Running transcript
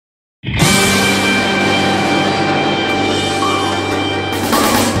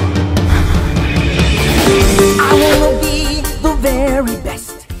very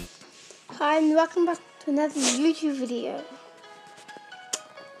best. Hi and welcome back to another YouTube video.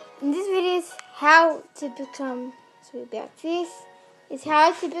 And this video is how to become,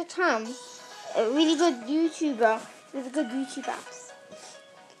 how to become a really good YouTuber with good YouTube apps.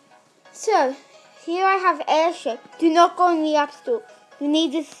 So, here I have Airship. Do not go in the App Store. You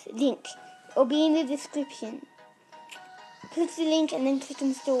need this link. It will be in the description. Click the link and then click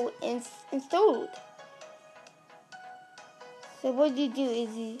install and it's installed. So what you do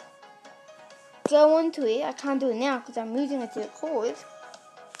is you go onto it. I can't do it now because I'm using it to record.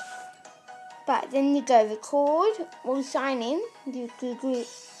 But then you go record or sign in. Do Google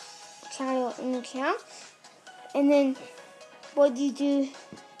account or account. And then what you do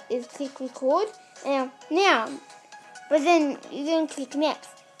is click record. Now, but then you're going to click next.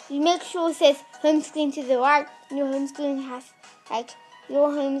 You make sure it says home screen to the right. Your home screen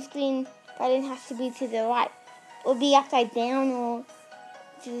button has to be to the right. Or be upside down or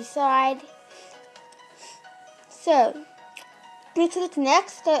to the side. So, you click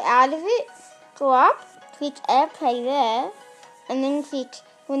next, go out of it, go up, click AirPlay there, and then click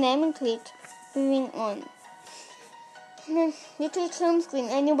your name and click moving on. And then you click home screen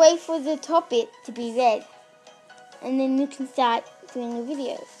and you wait for the top bit to be red. And then you can start doing the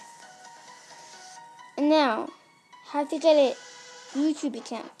videos. And now, how to get a YouTube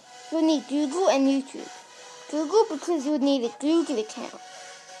account. You'll need Google and YouTube. Google because you'll need a Google account.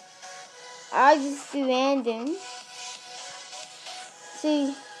 I'll just do random. So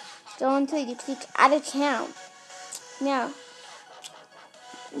you go onto it, you click add account. Now,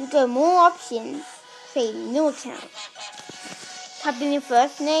 you go more options, say new account. Type in your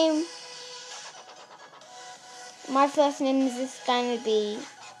first name. My first name is just going to be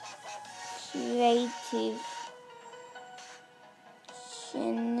Creative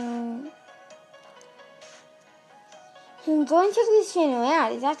Channel. I'm going to check this channel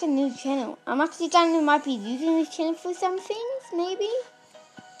out. It's like a new channel. I'm actually might be using this channel for some things, maybe.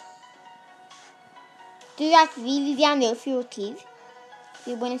 Do that really down there if you're a kid. If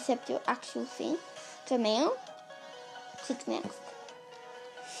you want to accept your actual thing. Go mail. Click next.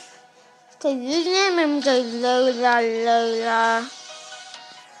 Okay, username, I'm going to go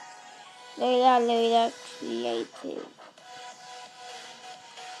Lola Creative.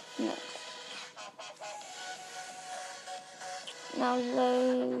 Next. Now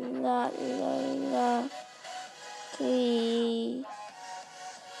Lola Creative.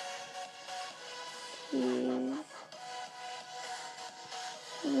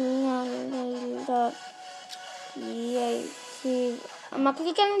 Lola Creative. I'm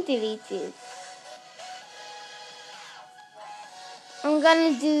actually going to delete this. I'm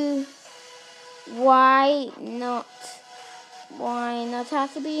going to do why not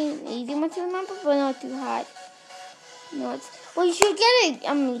has to be an easy one to remember, but not too hard. Well, you should get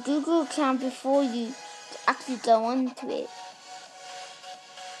a Google account before you actually go onto it.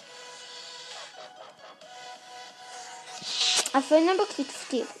 A phone number, click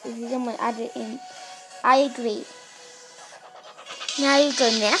skip if you don't want to add it in. I agree. Now you go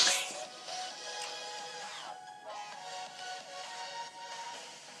next.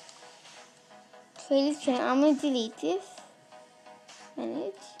 Create this channel. I'm going to delete this.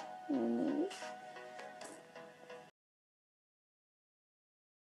 Manage. Remove.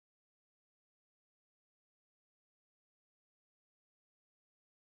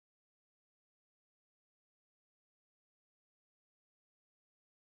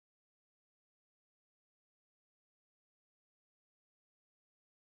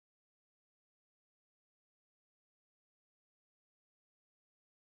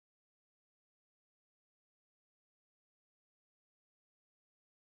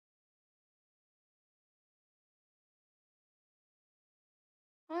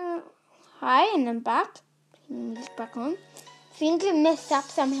 Hi, and I'm back. Putting this back on. I think it messed up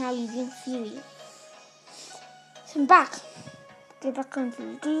somehow using Siri. So I'm back. Go back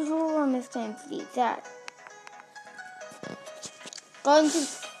onto Google. I'm just going to delete that. Go into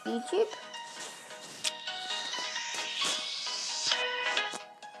YouTube.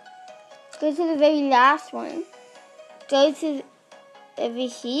 Go to the very last one. Go to over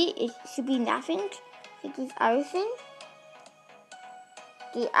here. It should be nothing. Click this other thing.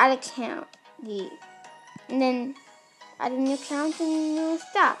 Do add account. And then add a new account and new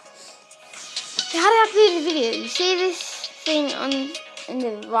stuff. So how do I upload the video? You see this thing in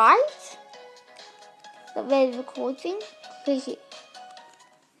the right? The red record thing? Click it.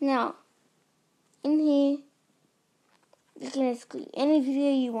 Now, in here, you can exclude any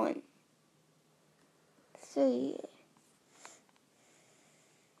video you want. So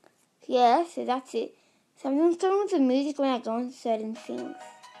yeah, so that's it. So I'm going to start with the music when I go on certain things.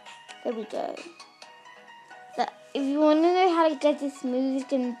 There we go. So if you want to know how to get this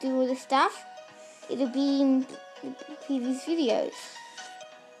music and do all the stuff, it'll be in the previous videos.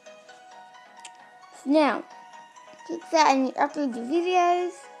 So now, click that and you upload your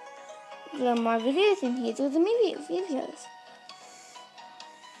videos. There are more videos and here's all the videos.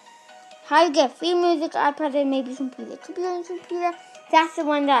 How to get free music, iPad and maybe computer. Could be on computer. That's the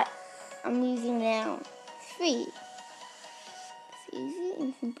one that I'm using now. It's free. It's easy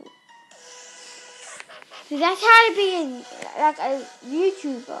and simple. So that's how to be like a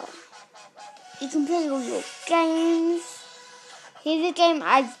YouTuber. You can play all your games. Here's a game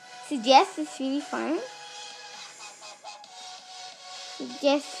I suggest. It's really fun.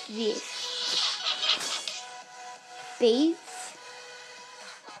 Suggest this. Beats.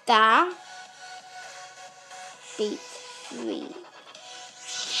 Beat 3.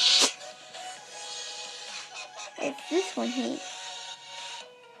 It's this one here.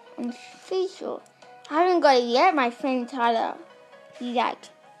 I'm pretty sure. I haven't got it yet. My friend Tyler, he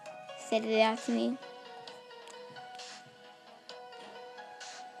said it out to me.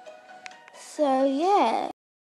 So yeah.